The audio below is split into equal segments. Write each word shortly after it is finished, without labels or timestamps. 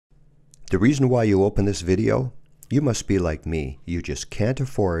The reason why you open this video, you must be like me. You just can't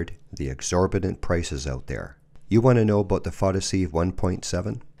afford the exorbitant prices out there. You want to know about the Photocy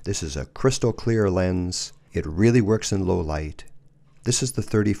 1.7? This is a crystal clear lens. It really works in low light. This is the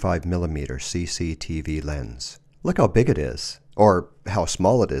 35mm CCTV lens. Look how big it is, or how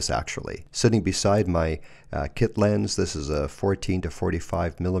small it is actually. Sitting beside my kit lens, this is a 14 to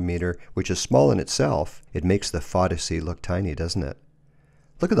 45mm, which is small in itself. It makes the Photocy look tiny, doesn't it?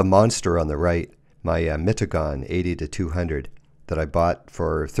 Look at the monster on the right, my Mitagon 80 to 200 that I bought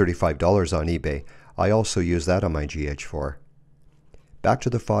for $35 on eBay. I also use that on my GH4. Back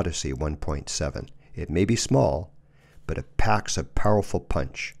to the Photocy 1.7. It may be small, but it packs a powerful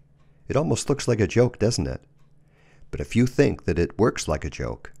punch. It almost looks like a joke, doesn't it? But if you think that it works like a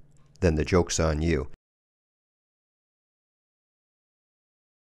joke, then the joke's on you.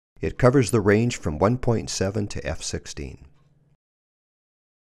 It covers the range from 1.7 to f/16.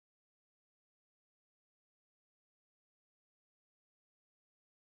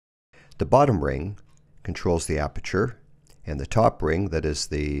 The bottom ring controls the aperture, and the top ring, that is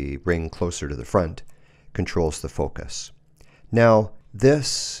the ring closer to the front, controls the focus. Now,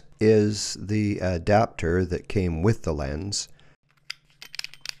 this is the adapter that came with the lens.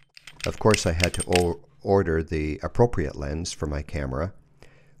 Of course, I had to order the appropriate lens for my camera,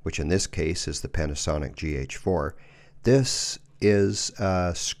 which in this case is the Panasonic GH4. This is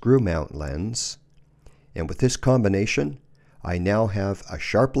a screw mount lens, and with this combination, I now have a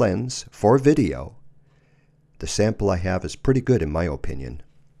sharp lens for video. The sample I have is pretty good in my opinion.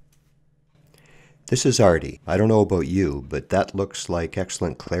 This is Arty. I don't know about you, but that looks like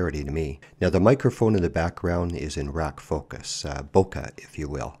excellent clarity to me. Now the microphone in the background is in rack focus, bokeh if you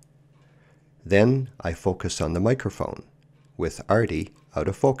will. Then I focus on the microphone with Arty out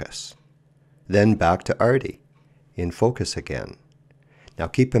of focus. Then back to Arty, in focus again. Now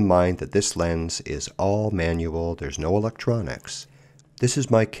keep in mind that this lens is all manual, there's no electronics. This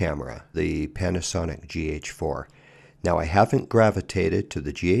is my camera, the Panasonic GH4. Now I haven't gravitated to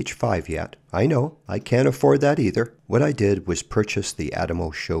the GH5 yet. I know, I can't afford that either. What I did was purchase the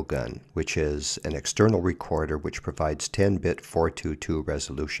Atmos Shogun, which is an external recorder which provides 10-bit 422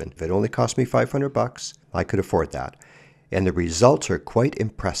 resolution. If it only cost me $500, I could afford that. And the results are quite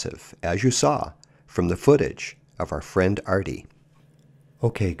impressive, as you saw from the footage of our friend Arty.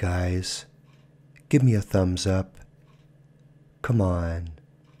 Okay guys, give me a thumbs up. Come on,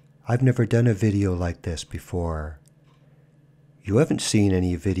 I've never done a video like this before. You haven't seen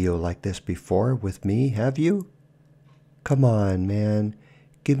any video like this before with me, have you? Come on, man,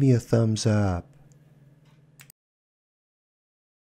 give me a thumbs up.